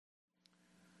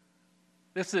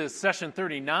This is session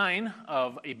 39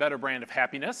 of A Better Brand of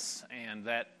Happiness, and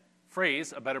that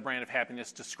phrase, A Better Brand of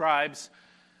Happiness, describes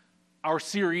our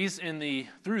series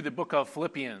through the book of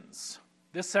Philippians.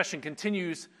 This session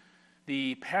continues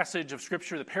the passage of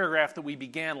Scripture, the paragraph that we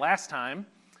began last time,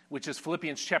 which is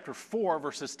Philippians chapter 4,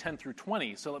 verses 10 through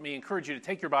 20. So let me encourage you to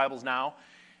take your Bibles now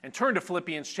and turn to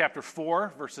Philippians chapter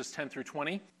 4, verses 10 through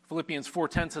 20. Philippians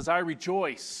 4:10 says, I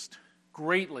rejoiced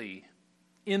greatly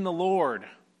in the Lord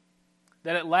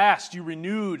that at last you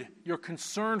renewed your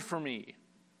concern for me.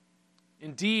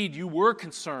 Indeed, you were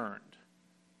concerned,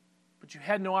 but you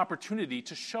had no opportunity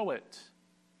to show it.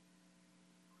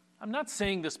 I'm not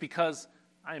saying this because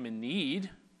I am in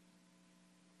need,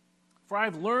 for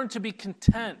I've learned to be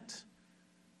content,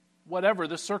 whatever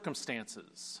the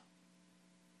circumstances.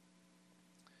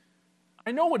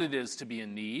 I know what it is to be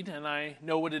in need, and I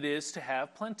know what it is to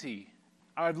have plenty.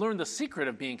 I've learned the secret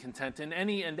of being content in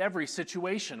any and every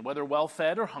situation, whether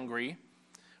well-fed or hungry,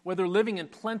 whether living in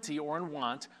plenty or in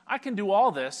want. I can do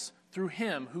all this through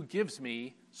Him who gives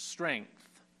me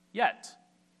strength. Yet,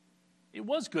 it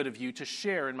was good of you to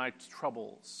share in my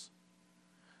troubles.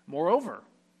 Moreover,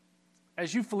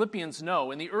 as you Philippians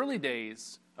know, in the early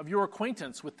days of your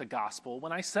acquaintance with the gospel,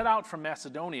 when I set out from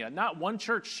Macedonia, not one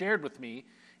church shared with me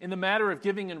in the matter of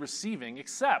giving and receiving,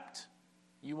 except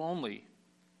you only.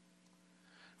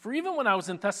 For even when I was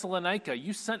in Thessalonica,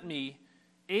 you sent me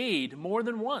aid more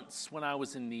than once when I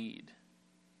was in need.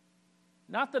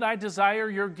 Not that I desire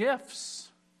your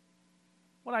gifts.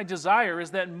 What I desire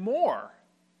is that more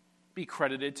be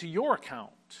credited to your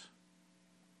account.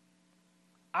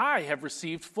 I have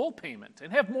received full payment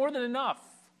and have more than enough.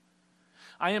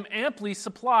 I am amply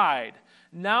supplied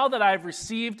now that I have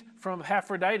received from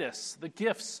Epaphroditus the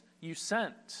gifts you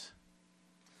sent.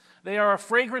 They are a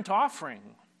fragrant offering,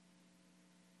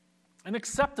 an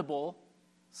acceptable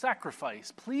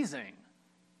sacrifice, pleasing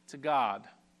to God.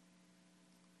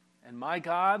 And my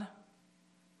God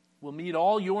will meet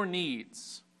all your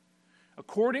needs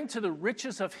according to the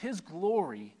riches of His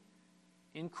glory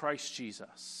in Christ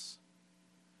Jesus.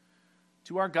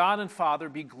 To our God and Father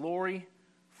be glory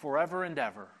forever and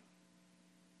ever.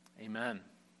 Amen.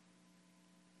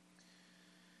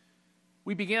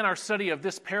 We began our study of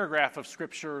this paragraph of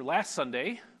Scripture last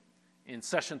Sunday in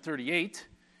session 38.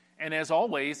 And as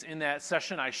always, in that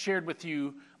session, I shared with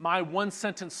you my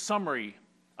one-sentence summary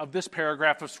of this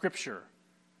paragraph of Scripture,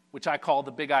 which I call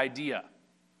the big idea.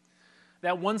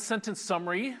 That one-sentence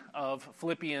summary of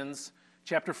Philippians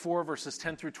chapter 4, verses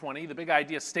 10 through 20, the big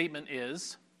idea statement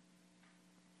is,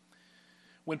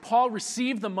 when Paul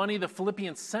received the money the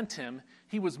Philippians sent him,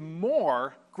 he was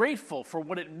more grateful for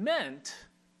what it meant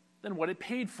than what it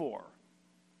paid for.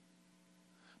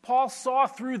 Paul saw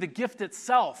through the gift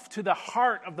itself to the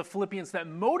heart of the Philippians that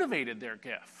motivated their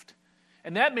gift.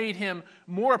 And that made him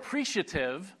more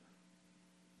appreciative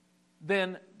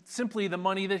than simply the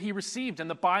money that he received and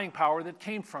the buying power that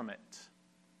came from it.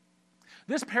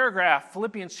 This paragraph,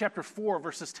 Philippians chapter 4,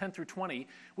 verses 10 through 20,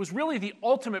 was really the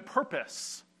ultimate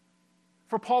purpose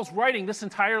for Paul's writing this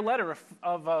entire letter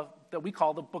that we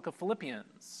call the book of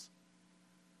Philippians.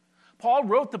 Paul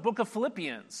wrote the book of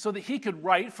Philippians so that he could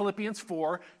write Philippians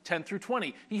 4, 10 through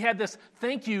 20. He had this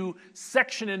thank you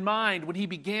section in mind when he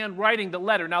began writing the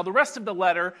letter. Now, the rest of the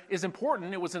letter is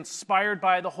important. It was inspired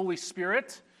by the Holy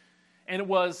Spirit, and it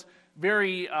was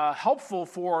very helpful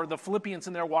for the Philippians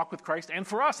in their walk with Christ and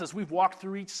for us as we've walked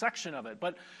through each section of it.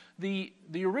 But the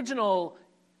original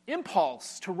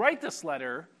impulse to write this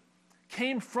letter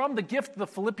came from the gift the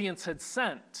Philippians had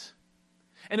sent.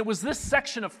 And it was this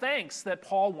section of thanks that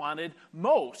Paul wanted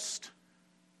most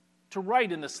to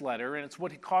write in this letter, and it's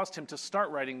what caused him to start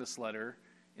writing this letter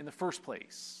in the first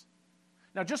place.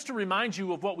 Now, just to remind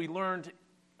you of what we learned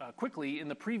quickly in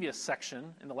the previous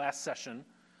section, in the last session,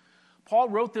 Paul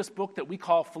wrote this book that we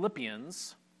call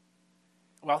Philippians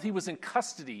while he was in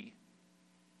custody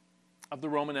of the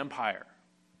Roman Empire.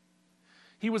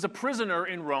 He was a prisoner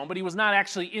in Rome, but he was not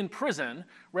actually in prison.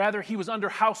 Rather, he was under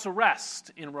house arrest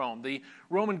in Rome. The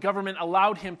Roman government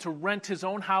allowed him to rent his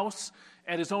own house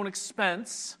at his own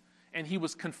expense, and he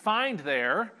was confined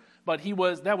there, but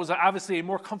that was obviously a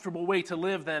more comfortable way to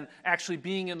live than actually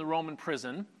being in the Roman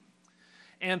prison.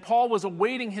 And Paul was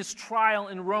awaiting his trial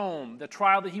in Rome, the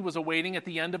trial that he was awaiting at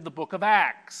the end of the book of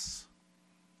Acts.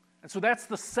 And so that's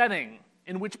the setting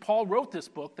in which Paul wrote this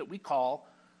book that we call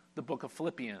the book of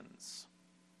Philippians.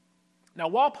 Now,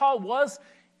 while Paul was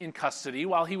in custody,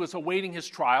 while he was awaiting his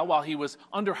trial, while he was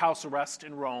under house arrest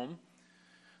in Rome,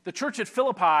 the church at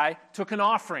Philippi took an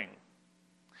offering.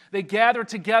 They gathered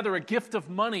together a gift of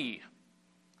money,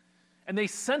 and they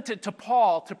sent it to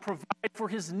Paul to provide for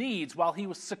his needs while he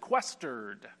was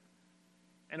sequestered.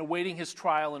 and awaiting his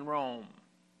trial in Rome.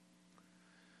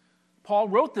 Paul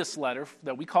wrote this letter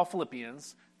that we call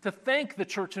Philippians to thank the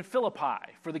church in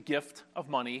Philippi for the gift of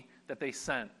money that they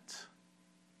sent.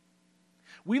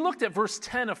 We looked at verse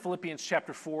 10 of Philippians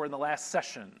chapter 4 in the last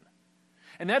session.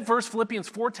 And that verse, Philippians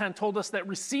 4:10, told us that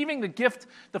receiving the gift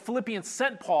the Philippians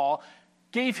sent Paul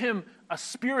gave him a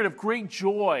spirit of great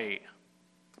joy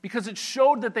because it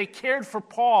showed that they cared for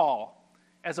Paul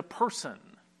as a person.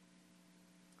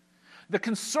 The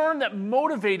concern that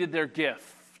motivated their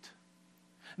gift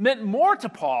meant more to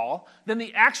Paul than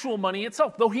the actual money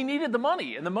itself, though he needed the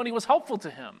money, and the money was helpful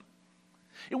to him.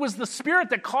 It was the spirit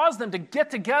that caused them to get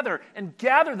together and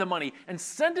gather the money and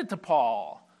send it to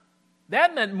Paul.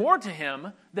 That meant more to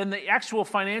him than the actual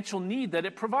financial need that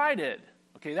it provided.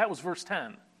 Okay, that was verse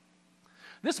 10.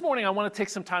 This morning I want to take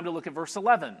some time to look at verse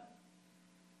 11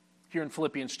 here in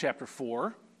Philippians chapter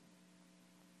 4.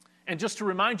 And just to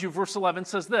remind you, verse 11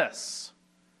 says this: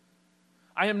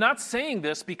 I am not saying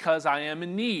this because I am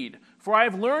in need, for I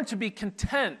have learned to be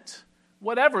content,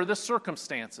 whatever the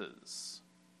circumstances.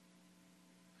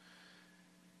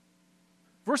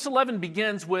 Verse 11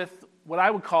 begins with what I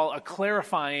would call a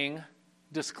clarifying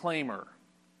disclaimer.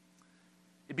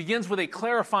 It begins with a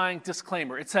clarifying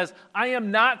disclaimer. It says, I am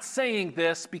not saying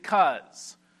this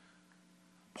because.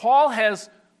 Paul has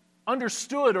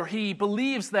understood, or he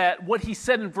believes that what he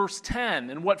said in verse 10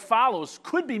 and what follows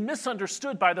could be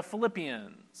misunderstood by the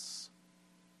Philippians.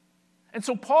 And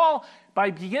so Paul,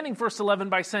 by beginning verse 11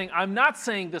 by saying, I'm not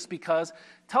saying this because,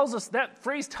 tells us, that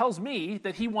phrase tells me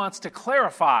that he wants to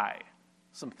clarify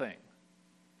something.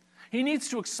 He needs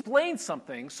to explain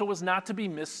something so as not to be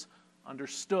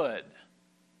misunderstood.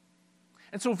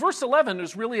 And so verse 11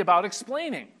 is really about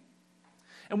explaining.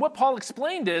 And what Paul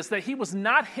explained is that he was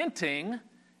not hinting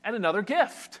at another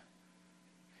gift.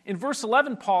 In verse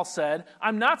 11, Paul said,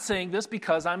 I'm not saying this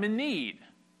because I'm in need.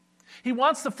 He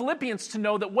wants the Philippians to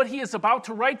know that what he is about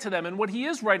to write to them and what he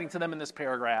is writing to them in this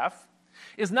paragraph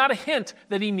is not a hint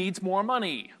that he needs more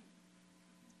money.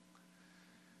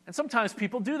 And sometimes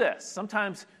people do this.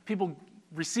 Sometimes people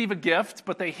receive a gift,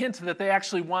 but they hint that they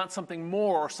actually want something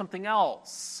more or something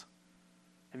else.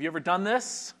 Have you ever done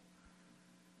this?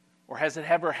 Or has it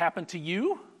ever happened to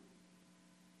you?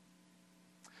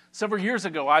 Several years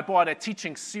ago, I bought a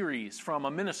teaching series from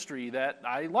a ministry that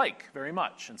I like very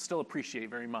much and still appreciate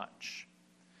very much.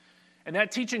 And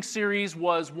that teaching series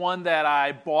was one that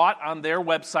I bought on their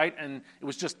website, and it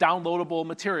was just downloadable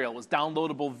material. It was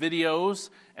downloadable videos,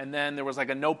 and then there was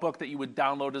like a notebook that you would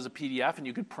download as a PDF, and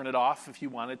you could print it off if you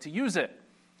wanted to use it.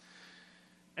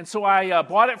 And so I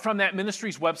bought it from that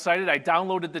ministry's website, and I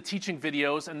downloaded the teaching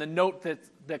videos and the note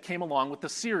that came along with the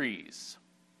series.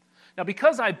 Now,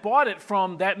 because I bought it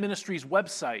from that ministry's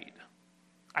website,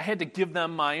 I had to give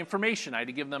them my information. I had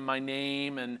to give them my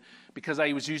name, and because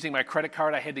I was using my credit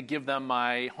card, I had to give them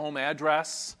my home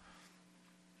address,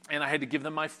 and I had to give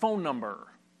them my phone number.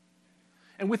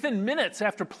 And within minutes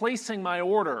after placing my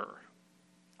order,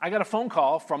 I got a phone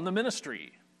call from the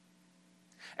ministry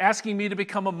asking me to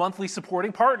become a monthly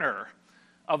supporting partner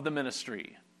of the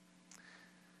ministry.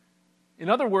 In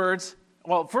other words,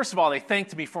 well, first of all, they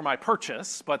thanked me for my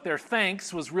purchase, but their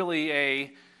thanks was really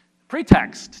a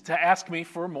pretext to ask me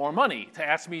for more money, to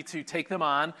ask me to take them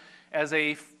on as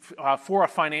for a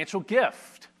financial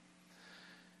gift.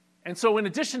 And so in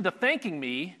addition to thanking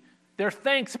me, their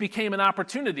thanks became an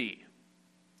opportunity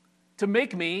to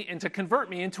make me and to convert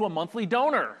me into a monthly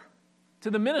donor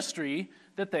to the ministry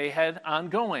that they had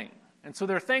ongoing. And so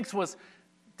their thanks was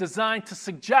designed to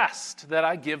suggest that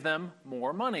I give them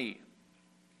more money.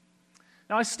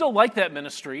 Now, I still like that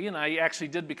ministry, and I actually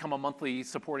did become a monthly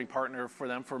supporting partner for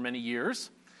them for many years.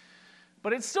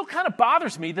 But it still kind of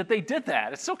bothers me that they did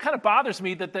that. It still kind of bothers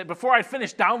me that before I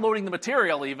finished downloading the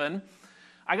material even,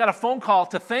 I got a phone call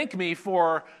to thank me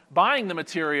for buying the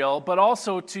material, but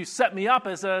also to set me up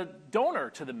as a donor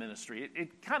to the ministry.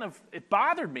 It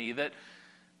bothered me that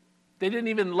they didn't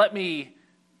even let me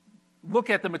look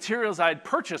at the materials I'd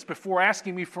purchased before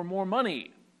asking me for more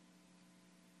money.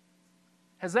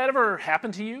 Has that ever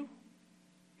happened to you?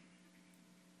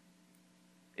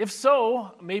 If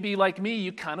so, maybe like me,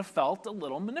 you kind of felt a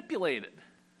little manipulated.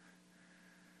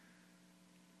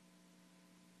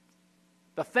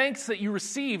 The thanks that you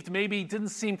received maybe didn't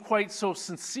seem quite so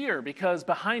sincere because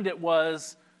behind it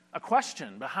was a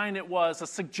question, behind it was a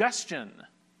suggestion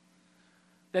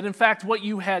that in fact what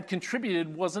you had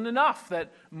contributed wasn't enough,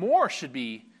 that more should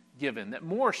be given, that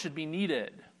more should be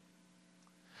needed.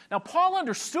 Now, Paul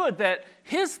understood that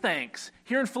his thanks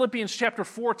here in Philippians chapter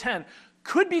 4:10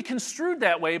 could be construed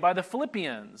that way by the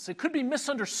Philippians. It could be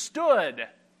misunderstood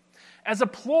as a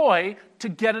ploy to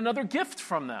get another gift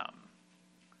from them.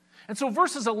 And so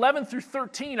verses 11 through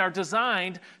 13 are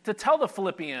designed to tell the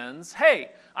Philippians,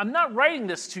 hey, I'm not writing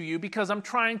this to you because I'm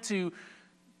trying to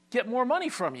get more money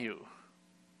from you.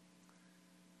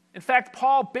 In fact,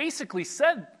 Paul basically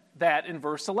said that in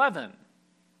verse 11.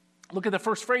 Look at the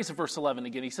first phrase of verse 11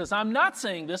 again. He says, I'm not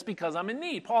saying this because I'm in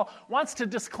need. Paul wants to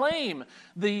disclaim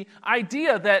the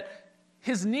idea that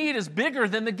his need is bigger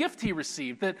than the gift he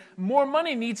received, that more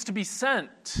money needs to be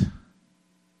sent.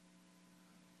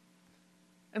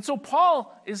 And so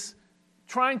Paul is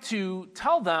trying to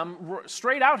tell them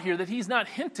straight out here that he's not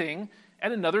hinting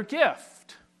at another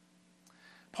gift.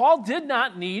 Paul did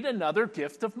not need another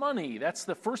gift of money. That's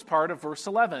the first part of verse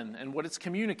 11 and what it's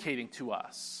communicating to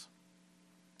us.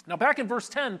 Now, back in verse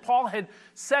 10, Paul had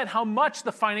said how much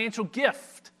the financial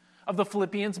gift of the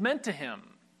Philippians meant to him.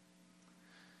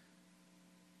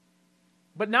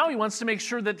 But now he wants to make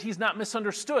sure that he's not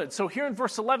misunderstood. So here in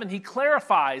verse 11, he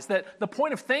clarifies that the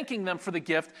point of thanking them for the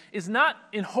gift is not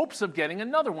in hopes of getting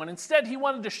another one. Instead, he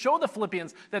wanted to show the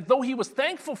Philippians that though he was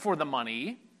thankful for the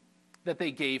money that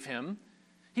they gave him,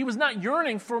 he was not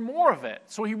yearning for more of it.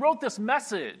 So he wrote this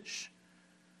message,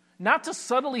 not to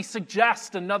subtly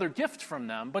suggest another gift from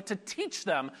them, but to teach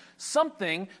them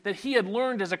something that he had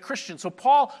learned as a Christian. So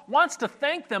Paul wants to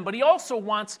thank them, but he also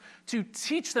wants to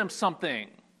teach them something.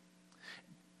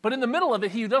 But in the middle of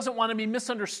it, he doesn't want to be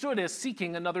misunderstood as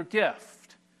seeking another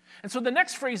gift. And so the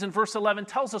next phrase in verse 11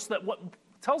 tells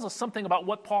us something about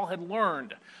what Paul had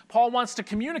learned. Paul wants to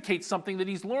communicate something that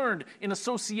he's learned in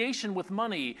association with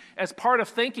money as part of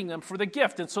thanking them for the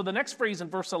gift. And so the next phrase in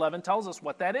verse 11 tells us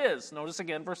what that is. Notice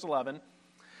again, verse 11.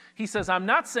 He says, I'm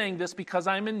not saying this because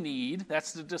I'm in need.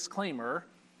 That's the disclaimer.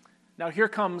 Now here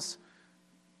comes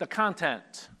the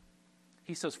content.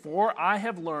 He says, for I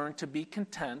have learned to be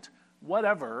content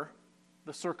whatever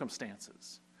the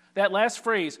circumstances. That last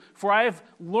phrase, for I have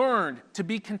learned to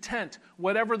be content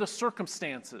whatever the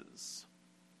circumstances,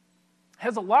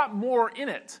 has a lot more in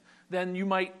it than you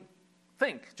might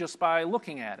think just by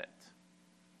looking at it.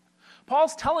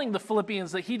 Paul's telling the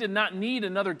Philippians that he did not need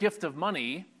another gift of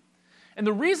money, and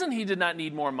the reason he did not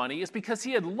need more money is because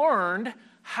he had learned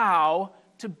how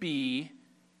to be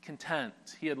content.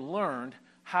 He had learned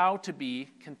how to be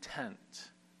content.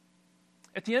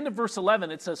 At the end of verse 11,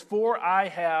 it says, for I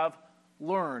have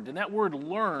learned. And that word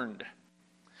learned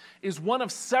is one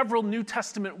of several New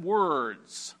Testament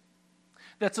words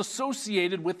that's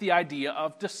associated with the idea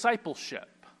of discipleship.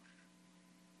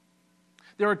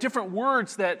 There are different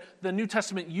words that the New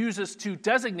Testament uses to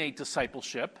designate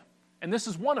discipleship, and this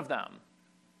is one of them,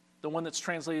 the one that's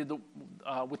translated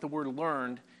with the word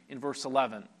learned in verse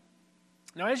 11.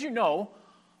 Now, as you know,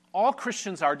 all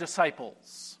Christians are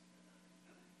disciples.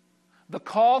 The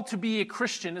call to be a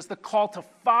Christian is the call to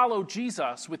follow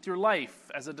Jesus with your life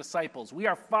as a disciple. We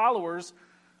are followers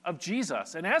of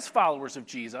Jesus. And as followers of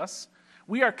Jesus,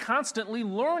 we are constantly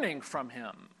learning from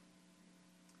him.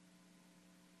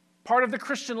 Part of the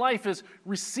Christian life is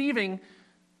receiving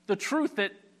the truth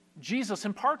that Jesus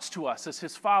imparts to us as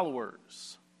his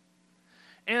followers.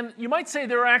 And you might say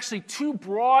there are actually two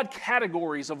broad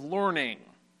categories of learning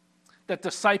that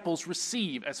disciples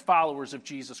receive as followers of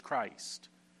Jesus Christ.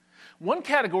 One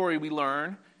category we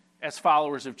learn as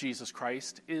followers of Jesus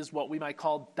Christ is what we might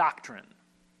call doctrine.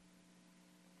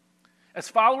 As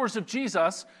followers of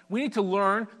Jesus, we need to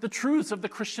learn the truths of the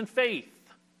Christian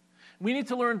faith. We need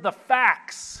to learn the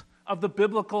facts of the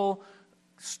biblical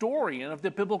story and of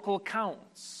the biblical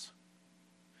accounts.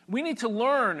 We need to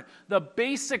learn the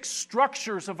basic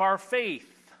structures of our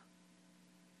faith.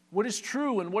 What is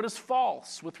true and what is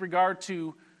false with regard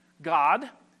to God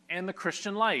and the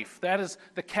Christian life. That is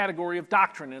the category of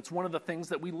doctrine, and it's one of the things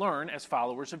that we learn as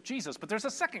followers of Jesus. But there's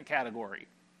a second category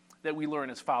that we learn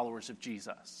as followers of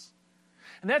Jesus.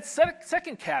 And that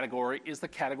second category is the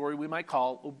category we might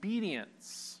call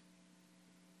obedience.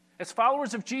 As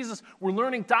followers of Jesus, we're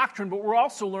learning doctrine, but we're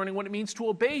also learning what it means to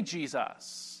obey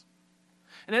Jesus.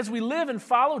 And as we live and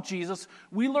follow Jesus,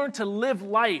 we learn to live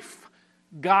life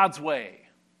God's way,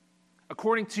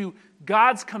 according to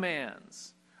God's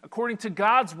commands, according to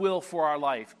God's will for our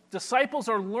life. Disciples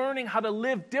are learning how to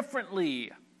live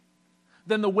differently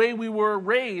than the way we were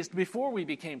raised before we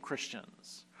became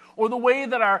Christians, or the way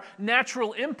that our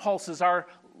natural impulses, our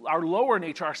lower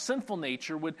nature, our sinful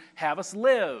nature would have us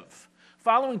live.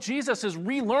 Following Jesus is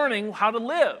relearning how to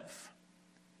live,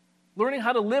 learning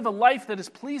how to live a life that is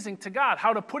pleasing to God,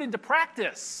 how to put into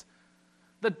practice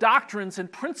the doctrines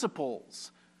and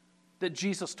principles that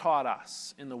Jesus taught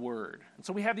us in the Word. And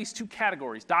so we have these two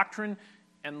categories, doctrine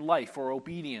and life or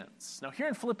obedience. Now here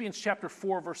in Philippians chapter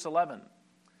 4, verse 11,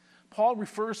 Paul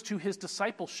refers to his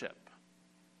discipleship.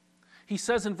 He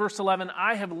says in verse 11,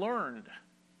 I have learned.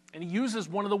 And he uses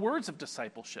one of the words of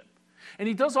discipleship. And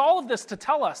he does all of this to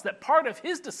tell us that part of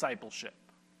his discipleship,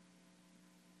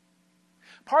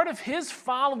 part of his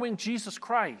following Jesus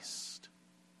Christ,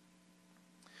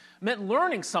 meant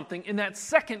learning something in that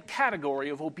second category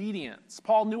of obedience.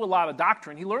 Paul knew a lot of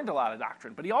doctrine. He learned a lot of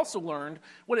doctrine, but he also learned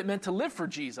what it meant to live for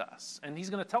Jesus. And he's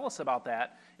going to tell us about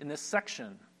that in this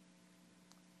section.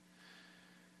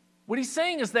 What he's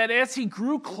saying is that as he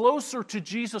grew closer to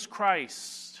Jesus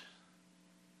Christ,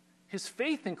 his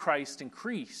faith in Christ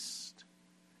increased,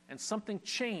 and something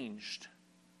changed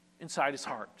inside his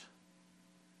heart.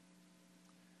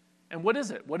 And what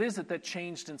is it? What is it that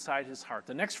changed inside his heart?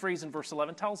 The next phrase in verse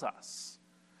 11 tells us.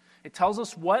 It tells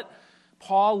us what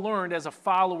Paul learned as a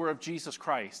follower of Jesus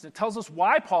Christ. It tells us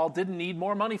why Paul didn't need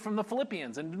more money from the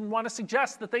Philippians and didn't want to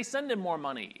suggest that they send him more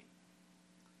money.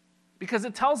 Because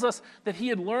it tells us that he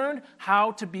had learned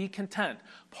how to be content.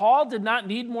 Paul did not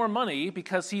need more money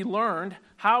because he learned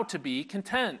how to be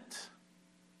content.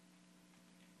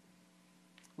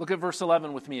 Look at verse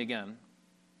 11 with me again.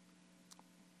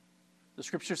 The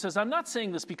scripture says, I'm not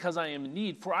saying this because I am in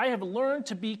need, for I have learned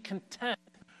to be content,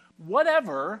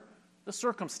 whatever the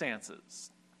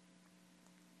circumstances.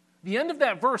 The end of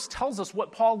that verse tells us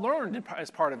what Paul learned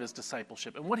as part of his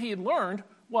discipleship. And what he had learned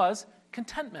was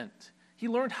contentment. He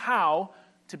learned how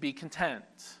to be content.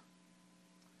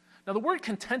 Now, the word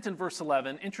content in verse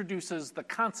 11 introduces the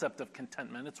concept of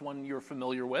contentment. It's one you're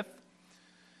familiar with.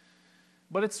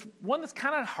 But it's one that's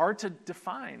kind of hard to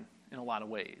define in a lot of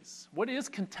ways. What is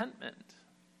contentment?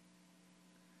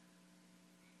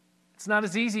 It's not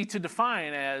as easy to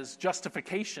define as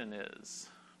justification is.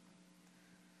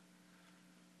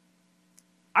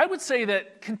 I would say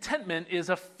that contentment is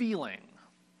a feeling.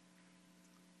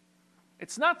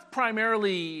 It's not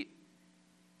primarily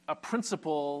a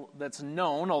principle that's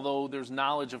known, although there's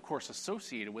knowledge, of course,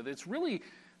 associated with it. It's really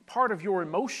part of your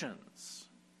emotions.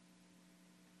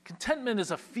 Contentment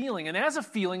is a feeling, and as a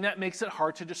feeling, that makes it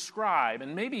hard to describe.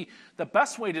 And maybe the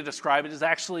best way to describe it is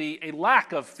actually a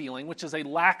lack of feeling, which is a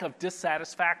lack of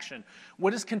dissatisfaction.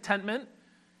 What is contentment?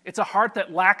 It's a heart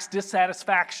that lacks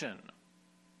dissatisfaction.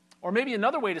 Or maybe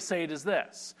another way to say it is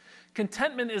this.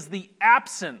 Contentment is the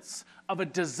absence of a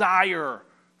desire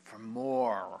for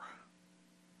more.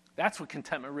 That's what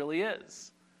contentment really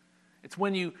is. It's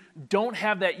when you don't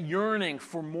have that yearning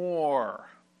for more.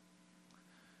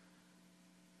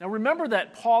 Now remember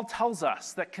that Paul tells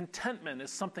us that contentment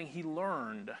is something he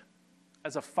learned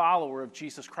as a follower of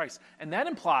Jesus Christ. And that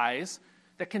implies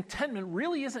that contentment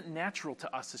really isn't natural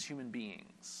to us as human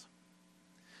beings.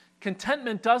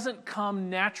 Contentment doesn't come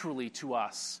naturally to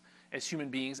us as human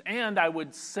beings. And I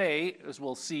would say, as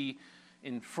we'll see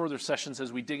in further sessions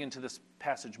as we dig into this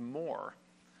passage more,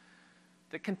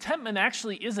 that contentment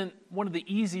actually isn't one of the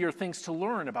easier things to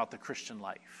learn about the Christian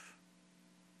life.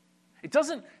 It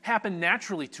doesn't happen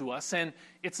naturally to us, and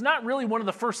it's not really one of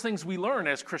the first things we learn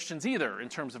as Christians either in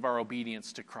terms of our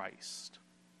obedience to Christ.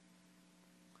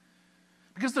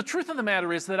 Because the truth of the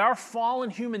matter is that our fallen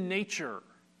human nature,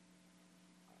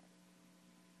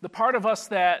 the part of us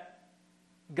that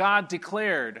God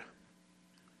declared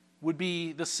would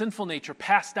be the sinful nature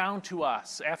passed down to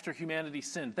us after humanity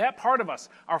sinned, that part of us,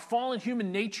 our fallen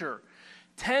human nature,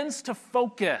 tends to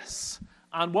focus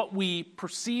on what we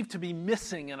perceive to be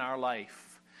missing in our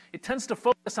life. It tends to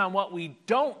focus on what we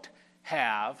don't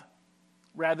have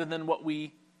rather than what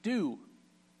we do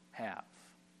have.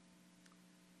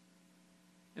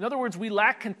 In other words, we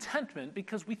lack contentment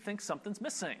because we think something's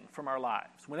missing from our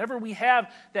lives. Whenever we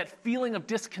have that feeling of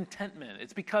discontentment,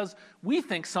 it's because we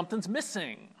think something's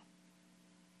missing.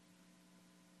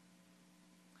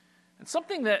 And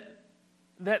something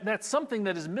that's something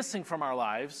that is missing from our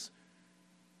lives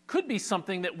could be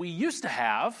something that we used to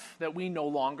have that we no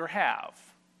longer have.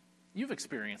 You've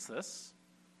experienced this.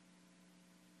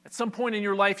 At some point in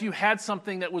your life, you had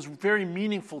something that was very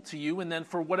meaningful to you, and then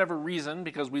for whatever reason,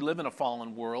 because we live in a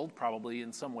fallen world, probably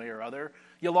in some way or other,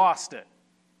 you lost it.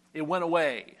 It went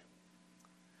away.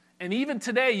 And even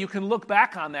today, you can look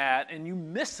back on that and you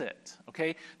miss it,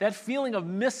 okay? That feeling of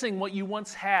missing what you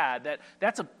once had,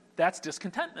 that's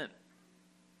discontentment.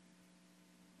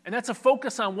 And that's a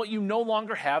focus on what you no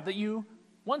longer have that you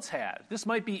once had. This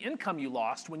might be income you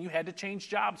lost when you had to change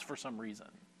jobs for some reason.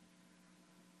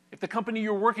 If the company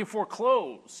you were working for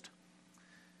closed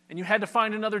and you had to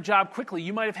find another job quickly,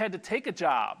 you might have had to take a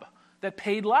job that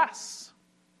paid less.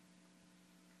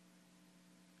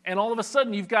 And all of a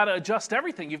sudden, you've got to adjust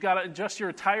everything. You've got to adjust your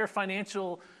entire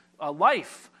financial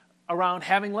life around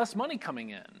having less money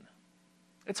coming in.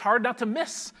 It's hard not to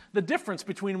miss the difference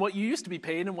between what you used to be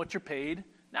paid and what you're paid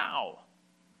now.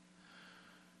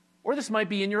 Or this might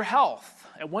be in your health.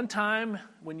 At one time,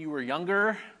 when you were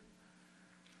younger,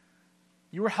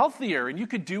 you were healthier and you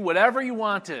could do whatever you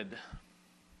wanted.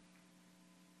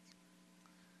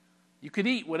 You could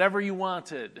eat whatever you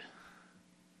wanted.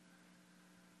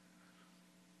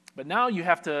 But now you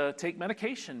have to take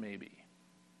medication, maybe.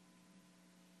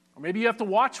 Or maybe you have to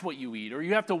watch what you eat, or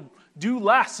you have to do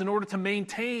less in order to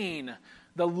maintain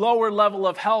the lower level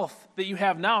of health that you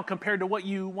have now compared to what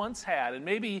you once had. And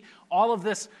maybe all of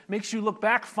this makes you look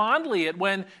back fondly at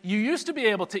when you used to be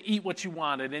able to eat what you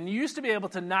wanted, and you used to be able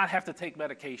to not have to take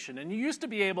medication, and you used to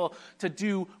be able to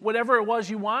do whatever it was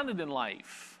you wanted in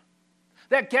life.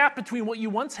 That gap between what you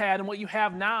once had and what you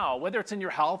have now, whether it's in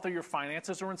your health or your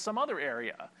finances or in some other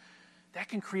area, that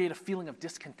can create a feeling of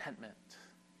discontentment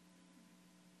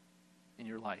in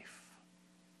your life.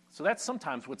 So that's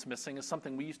sometimes what's missing is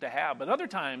something we used to have. But other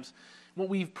times, what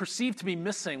we perceive to be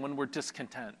missing when we're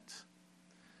discontent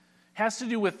has to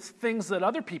do with things that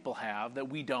other people have that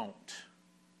we don't.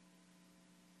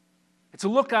 It's a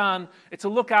look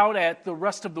out at the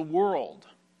rest of the world.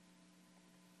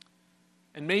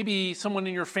 And maybe someone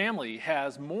in your family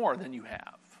has more than you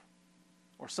have.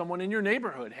 Or someone in your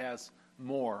neighborhood has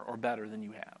more or better than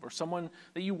you have. Or someone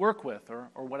that you work with or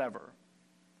whatever.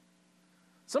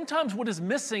 Sometimes what is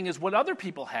missing is what other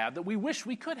people have that we wish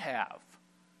we could have.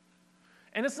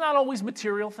 And it's not always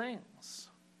material things.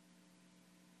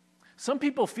 Some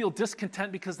people feel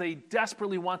discontent because they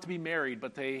desperately want to be married,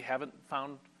 but they haven't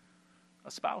found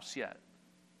a spouse yet.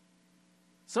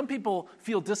 Some people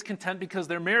feel discontent because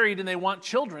they're married and they want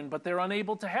children, but they're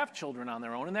unable to have children on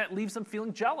their own, and that leaves them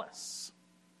feeling jealous.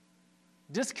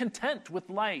 Discontent with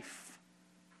life.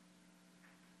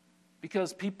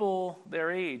 Because people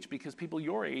their age, because people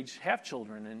your age have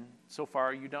children, and so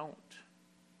far you don't.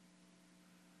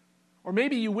 Or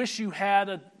maybe you wish you had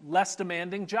a less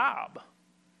demanding job.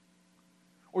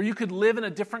 Or you could live in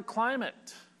a different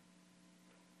climate.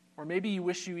 Or maybe you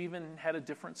wish you even had a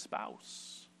different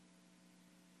spouse.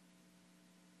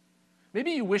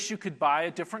 Maybe you wish you could buy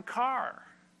a different car.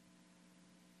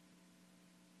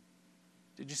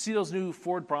 Did you see those new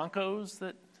Ford Broncos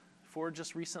that Ford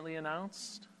just recently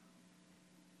announced?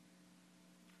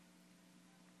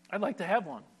 I'd like to have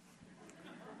one.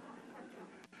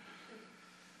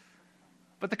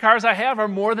 But the cars I have are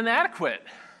more than adequate.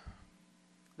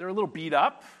 They're a little beat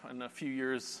up and a few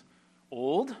years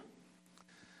old,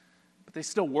 but they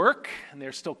still work and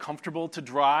they're still comfortable to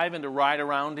drive and to ride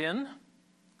around in.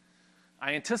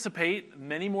 I anticipate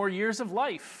many more years of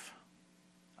life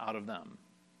out of them.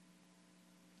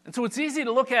 And so it's easy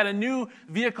to look at a new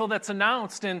vehicle that's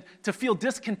announced and to feel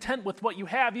discontent with what you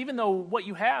have, even though what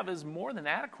you have is more than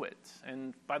adequate.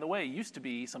 And by the way, it used to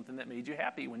be something that made you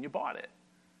happy when you bought it.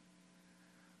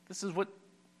 This is what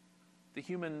the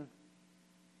human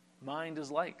mind is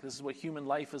like. This is what human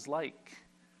life is like.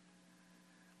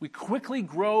 We quickly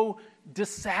grow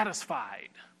dissatisfied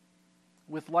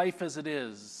with life as it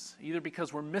is, either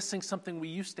because we're missing something we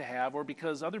used to have or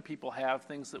because other people have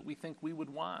things that we think we would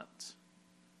want.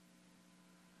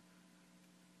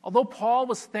 Although Paul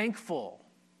was thankful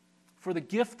for the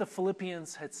gift the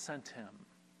Philippians had sent him,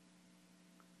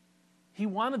 he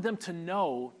wanted them to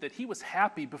know that he was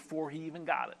happy before he even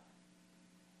got it.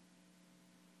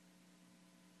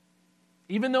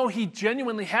 Even though he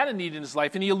genuinely had a need in his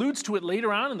life, and he alludes to it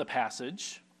later on in the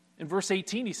passage, in verse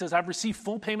 18 he says, I've received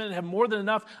full payment and have more than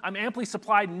enough. I'm amply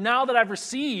supplied now that I've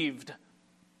received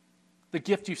the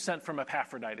gift you sent from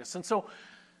Epaphroditus. And so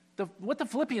what the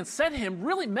Philippians sent him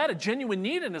really met a genuine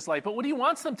need in his life, but what he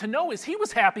wants them to know is he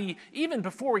was happy even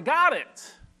before he got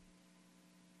it.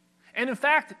 And in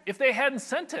fact, if they hadn't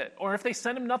sent it, or if they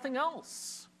sent him nothing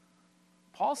else,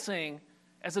 Paul's saying,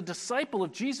 as a disciple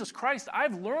of Jesus Christ,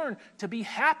 I've learned to be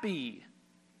happy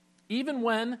even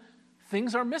when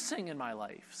things are missing in my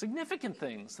life, significant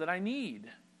things that I need.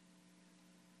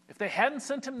 If they hadn't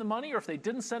sent him the money or if they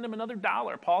didn't send him another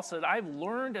dollar, Paul said, I've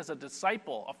learned as a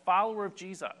disciple, a follower of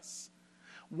Jesus,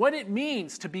 what it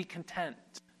means to be content,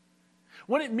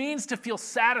 what it means to feel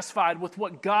satisfied with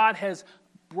what God has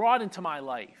brought into my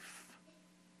life,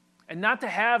 and not to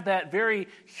have that very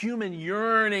human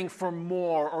yearning for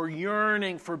more or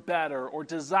yearning for better or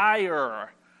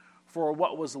desire for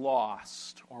what was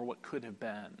lost or what could have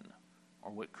been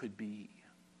or what could be.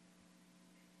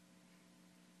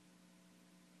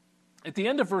 At the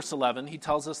end of verse 11, he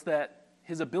tells us that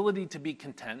his ability to be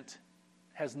content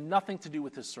has nothing to do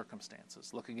with his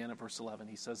circumstances. Look again at verse 11.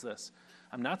 He says this,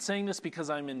 I'm not saying this because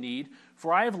I'm in need,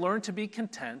 for I have learned to be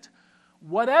content,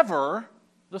 whatever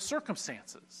the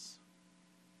circumstances.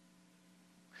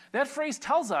 That phrase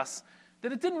tells us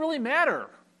that it didn't really matter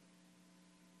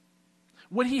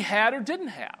what he had or didn't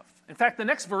have. In fact, the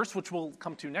next verse, which we'll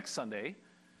come to next Sunday,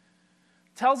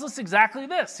 tells us exactly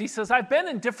this. He says, I've been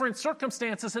in different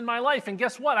circumstances in my life, and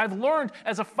guess what? I've learned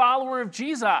as a follower of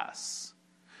Jesus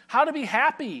how to be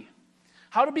happy,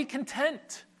 how to be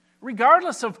content,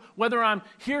 regardless of whether I'm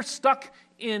here stuck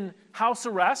in house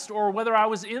arrest or whether I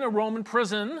was in a Roman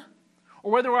prison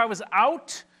or whether I was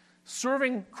out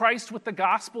serving Christ with the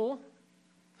gospel,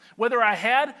 whether I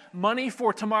had money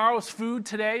for tomorrow's food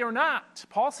today or not.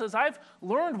 Paul says, I've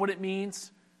learned what it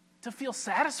means to feel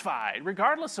satisfied,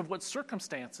 regardless of what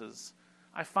circumstances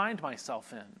I find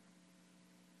myself in.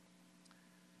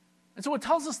 And so it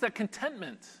tells us that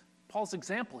contentment, Paul's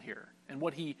example here, and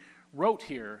what he wrote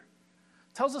here,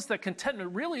 tells us that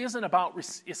contentment really isn't about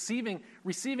receiving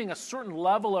a certain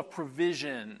level of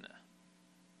provision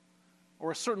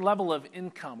or a certain level of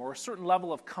income or a certain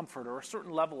level of comfort or a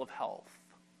certain level of health.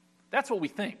 That's what we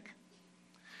think.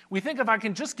 We think if I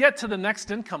can just get to the next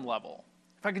income level,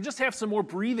 if I could just have some more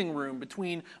breathing room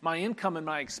between my income and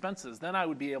my expenses, then I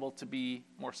would be able to be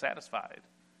more satisfied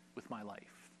with my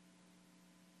life.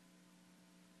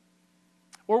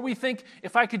 Or we think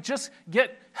if I could just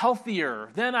get healthier,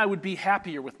 then I would be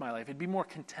happier with my life. I'd be more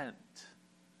content.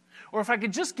 Or if I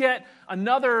could just get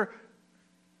another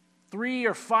 300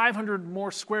 or 500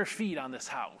 more square feet on this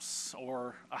house,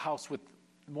 or a house with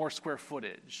more square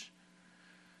footage,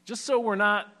 just so we're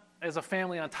not, as a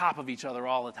family, on top of each other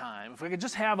all the time. If we could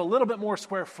just have a little bit more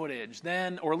square footage,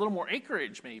 then, or a little more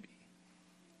acreage maybe,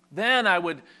 then I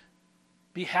would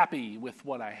be happy with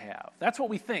what I have. That's what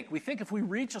we think. We think if we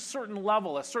reach a certain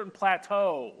level, a certain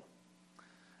plateau,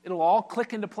 it'll all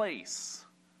click into place,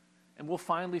 and we'll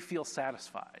finally feel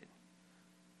satisfied.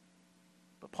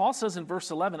 But Paul says in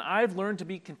verse 11, I've learned to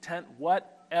be content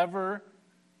whatever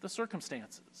the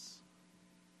circumstances.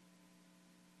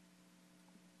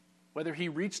 Whether he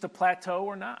reached a plateau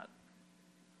or not.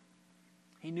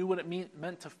 He knew what it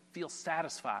meant to feel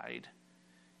satisfied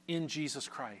in Jesus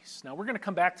Christ. Now, we're going to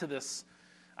come back to this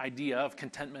idea of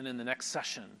contentment in the next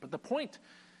session. But the point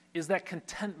is that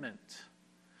contentment,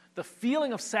 the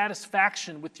feeling of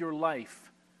satisfaction with your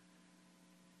life,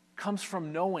 comes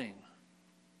from knowing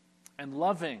and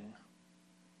loving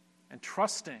and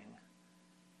trusting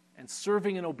and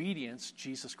serving in obedience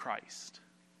Jesus Christ.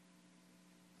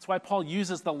 That's why Paul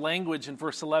uses the language in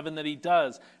verse 11 that he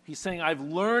does. He's saying, I've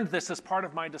learned this as part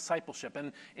of my discipleship.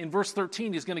 And in verse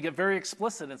 13, he's going to get very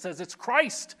explicit and says, it's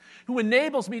Christ who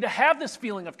enables me to have this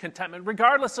feeling of contentment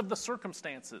regardless of the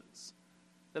circumstances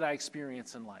that I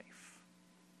experience in life.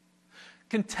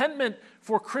 Contentment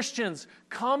for Christians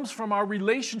comes from our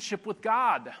relationship with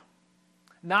God,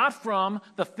 not from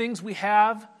the things we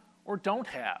have or don't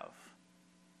have,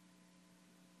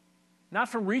 not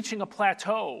from reaching a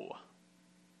plateau,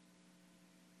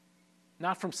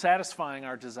 not from satisfying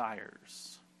our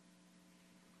desires.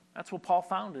 That's what Paul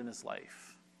found in his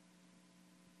life.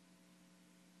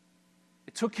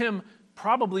 It took him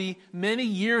probably many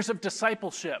years of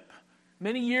discipleship,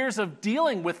 many years of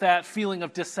dealing with that feeling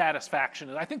of dissatisfaction.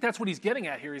 And I think that's what he's getting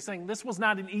at here. He's saying, this was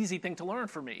not an easy thing to learn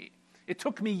for me. It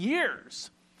took me years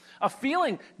of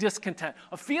feeling discontent,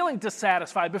 of feeling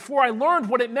dissatisfied before I learned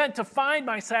what it meant to find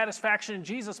my satisfaction in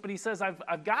Jesus. But he says,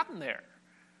 I've gotten there.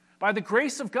 By the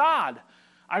grace of God,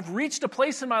 I've reached a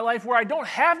place in my life where I don't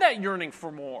have that yearning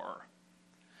for more,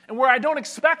 and where I don't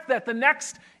expect that the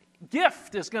next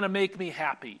gift is going to make me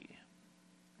happy.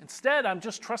 Instead, I'm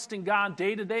just trusting God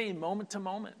day to day, moment to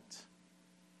moment,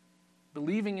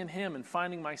 believing in Him and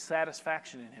finding my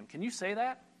satisfaction in Him. Can you say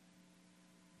that?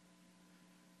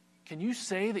 Can you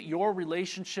say that your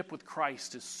relationship with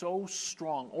Christ is so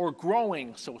strong, or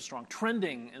growing so strong,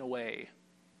 trending in a way,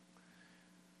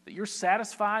 that you're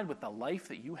satisfied with the life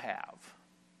that you have?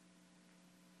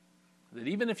 That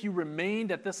even if you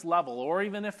remained at this level, or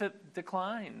even if it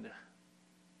declined,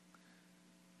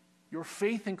 your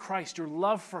faith in Christ, your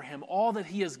love for Him, all that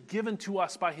He has given to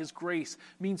us by His grace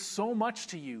means so much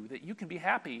to you that you can be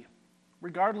happy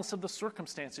regardless of the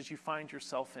circumstances you find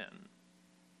yourself in.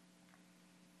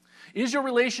 Is your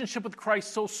relationship with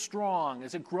Christ so strong?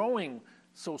 Is it growing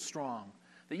so strong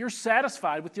that you're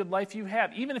satisfied with the life you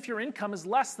have, even if your income is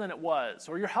less than it was,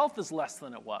 or your health is less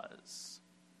than it was,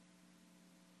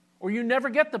 or you never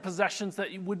get the possessions that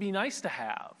would be nice to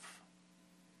have?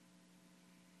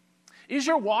 Is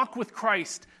your walk with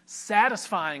Christ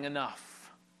satisfying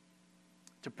enough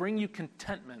to bring you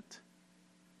contentment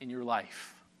in your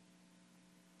life?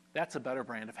 That's a better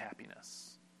brand of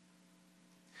happiness.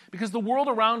 Because the world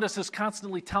around us is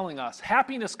constantly telling us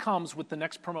happiness comes with the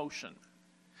next promotion.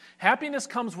 Happiness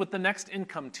comes with the next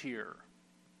income tier.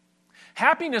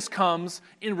 Happiness comes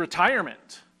in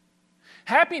retirement.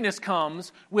 Happiness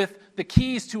comes with the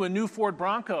keys to a new Ford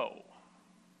Bronco.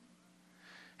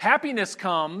 Happiness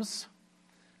comes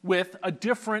with a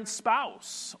different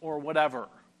spouse or whatever.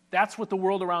 That's what the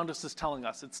world around us is telling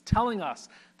us. It's telling us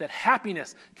that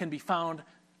happiness can be found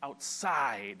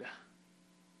outside.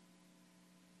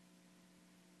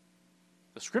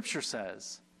 The Scripture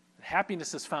says that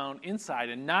happiness is found inside,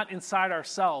 and not inside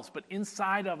ourselves, but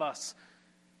inside of us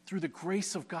through the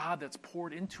grace of God that's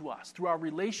poured into us, through our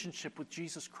relationship with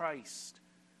Jesus Christ,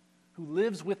 who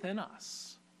lives within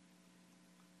us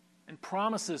and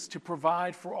promises to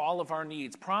provide for all of our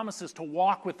needs, promises to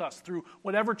walk with us through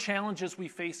whatever challenges we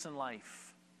face in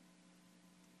life.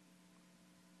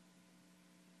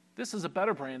 This is a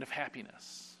better brand of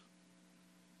happiness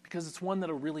because it's one that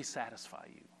will really satisfy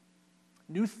you.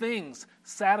 New things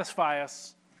satisfy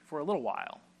us for a little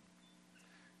while,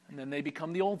 and then they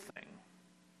become the old thing.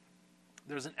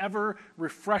 There's an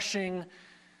ever-refreshing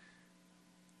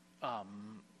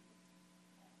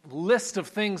list of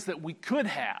things that we could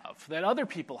have, that other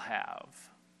people have,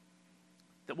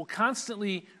 that will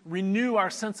constantly renew our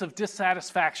sense of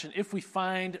dissatisfaction if we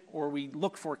find or we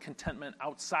look for contentment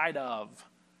outside of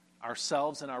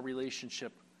ourselves and our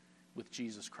relationship with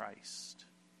Jesus Christ.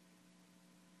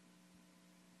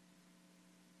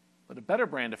 But a better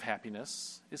brand of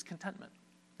happiness is contentment.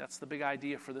 That's the big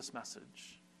idea for this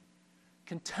message.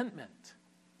 Contentment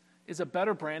is a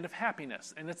better brand of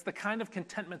happiness, and it's the kind of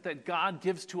contentment that God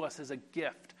gives to us as a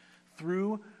gift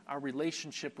through our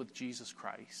relationship with Jesus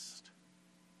Christ.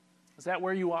 Is that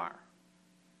where you are?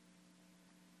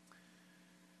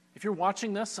 If you're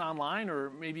watching this online, or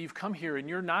maybe you've come here and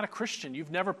you're not a Christian,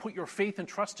 you've never put your faith and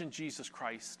trust in Jesus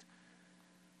Christ,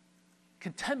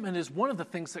 contentment is one of the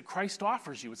things that Christ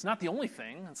offers you. It's not the only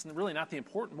thing. It's really not the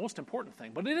most important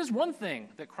thing, but it is one thing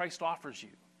that Christ offers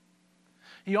you.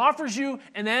 He offers you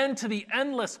an end to the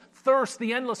endless thirst,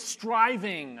 the endless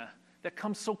striving that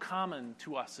comes so common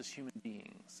to us as human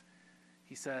beings.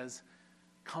 He says,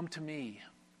 "Come to me,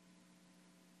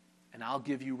 and I'll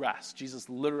give you rest." Jesus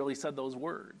literally said those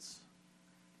words.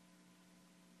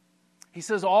 He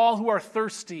says, "All who are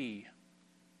thirsty,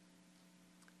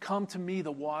 come to me,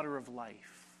 the water of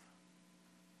life."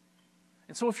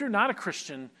 And so if you're not a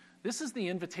Christian, this is the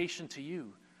invitation to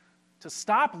you to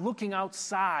stop looking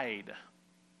outside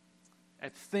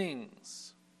at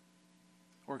things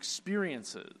or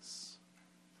experiences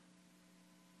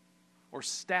or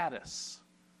status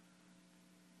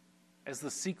as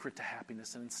the secret to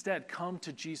happiness, and instead come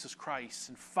to Jesus Christ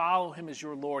and follow him as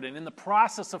your Lord. And in the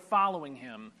process of following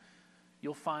him,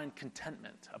 you'll find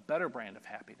contentment, a better brand of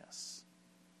happiness,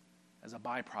 as a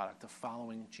byproduct of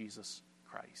following Jesus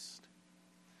Christ.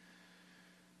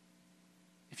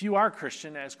 If you are a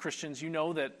Christian, as Christians, you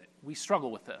know that we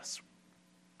struggle with this,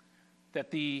 that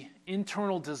the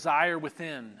internal desire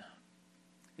within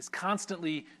is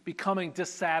constantly becoming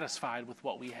dissatisfied with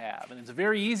what we have. And it's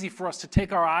very easy for us to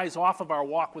take our eyes off of our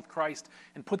walk with Christ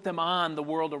and put them on the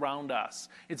world around us.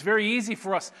 It's very easy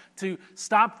for us to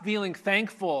stop feeling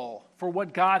thankful for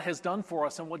what God has done for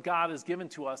us and what God has given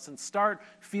to us and start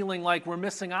feeling like we're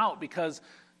missing out because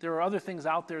there are other things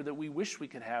out there that we wish we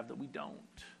could have that we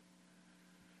don't.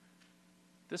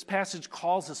 This passage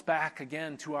calls us back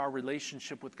again to our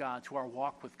relationship with God, to our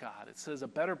walk with God. It says a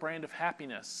better brand of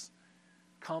happiness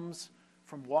comes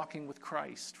from walking with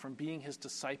Christ, from being his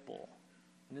disciple.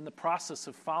 And in the process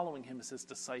of following him as his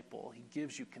disciple, he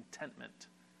gives you contentment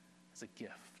as a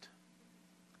gift.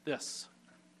 This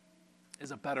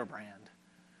is a better brand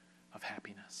of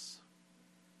happiness.